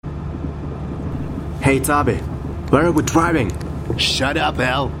Hey, Tabi, where are we driving? Shut up,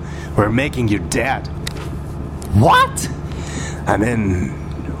 Al. We're making you dead. What? I mean,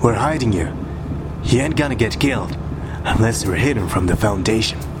 we're hiding you. You ain't gonna get killed unless you're hidden from the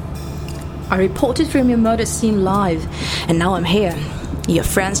Foundation. I reported from your murder scene live, and now I'm here. Your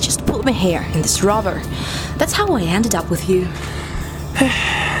friends just put me here in this rover. That's how I ended up with you.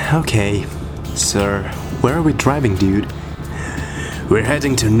 Okay, sir, where are we driving, dude? We're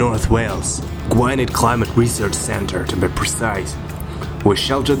heading to North Wales, Gwynedd Climate Research Centre to be precise. We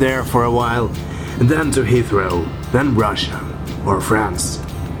shelter there for a while, then to Heathrow, then Russia, or France,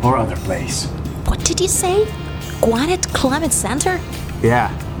 or other place. What did you say? Gwynedd Climate Center?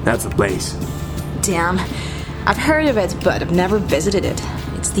 Yeah, that's a place. Damn. I've heard of it, but I've never visited it.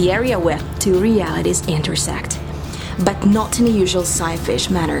 It's the area where two realities intersect. But not in the usual sci-fish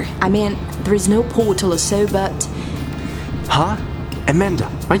manner. I mean, there is no portal or so, but... Huh?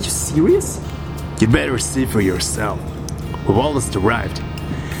 Amanda, are you serious? You'd better see for yourself. We've almost arrived.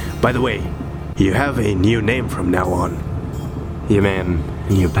 By the way, you have a new name from now on. You mean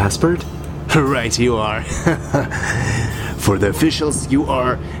a new passport? Right, you are. For the officials, you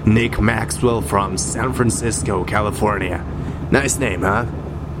are Nick Maxwell from San Francisco, California. Nice name, huh?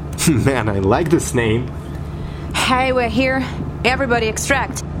 Man, I like this name. Hey, we're here. Everybody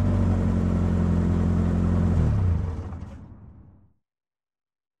extract.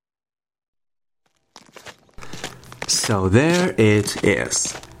 So there it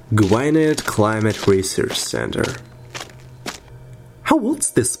is. Gwynedd Climate Research Center. How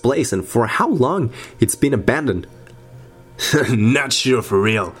old's this place and for how long it's been abandoned? Not sure for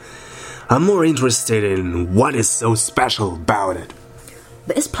real. I'm more interested in what is so special about it.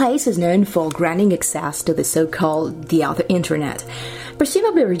 This place is known for granting access to the so-called the other internet,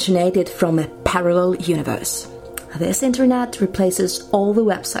 presumably originated from a parallel universe. This internet replaces all the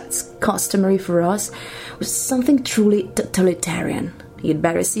websites customary for us with something truly totalitarian. You'd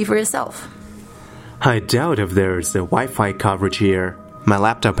better see for yourself. I doubt if there's a Wi-Fi coverage here. My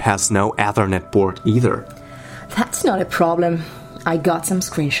laptop has no Ethernet port either. That's not a problem. I got some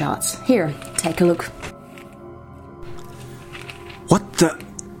screenshots. Here, take a look.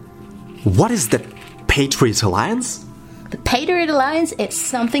 What is the Patriot Alliance? The Patriot Alliance is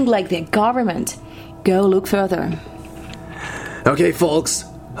something like their government. Go look further. Okay, folks,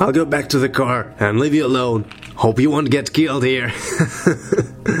 I'll go back to the car and leave you alone. Hope you won't get killed here.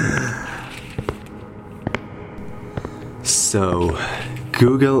 So,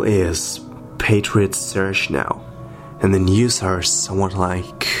 Google is Patriot Search now, and the news are somewhat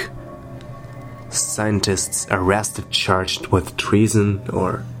like scientists arrested charged with treason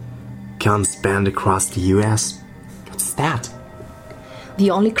or guns banned across the US. What's that? The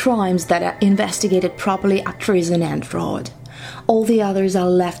only crimes that are investigated properly are treason and fraud. All the others are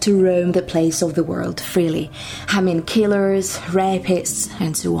left to roam the place of the world freely. I mean, killers, rapists,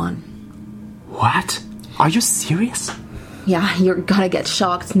 and so on. What? Are you serious? Yeah, you're gonna get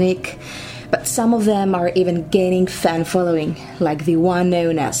shocked, Nick. But some of them are even gaining fan following, like the one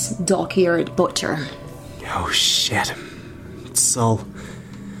known as Dockyard Butcher. Oh shit. It's all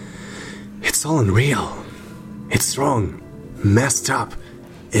unreal. It's wrong. Messed up.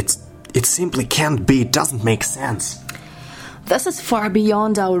 It simply can't be. It doesn't make sense. This is far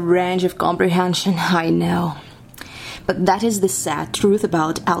beyond our range of comprehension, I know. But that is the sad truth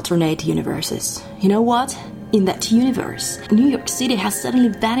about alternate universes. You know what? In that universe, New York City has suddenly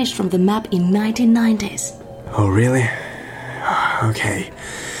vanished from the map in 1990s. Oh, really? Okay.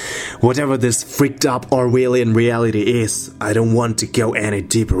 Whatever this freaked up Orwellian reality is, I don't want to go any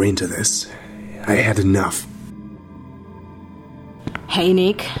deeper into this. I had enough. Hey,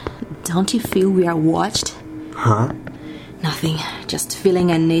 Nick. Don't you feel we are watched? Huh? Nothing. Just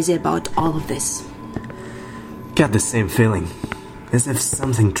feeling uneasy about all of this. Got the same feeling. As if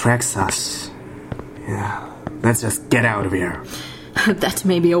something tracks us. Yeah. Let's just get out of here. That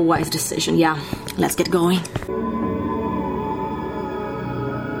may be a wise decision, yeah. Let's get going.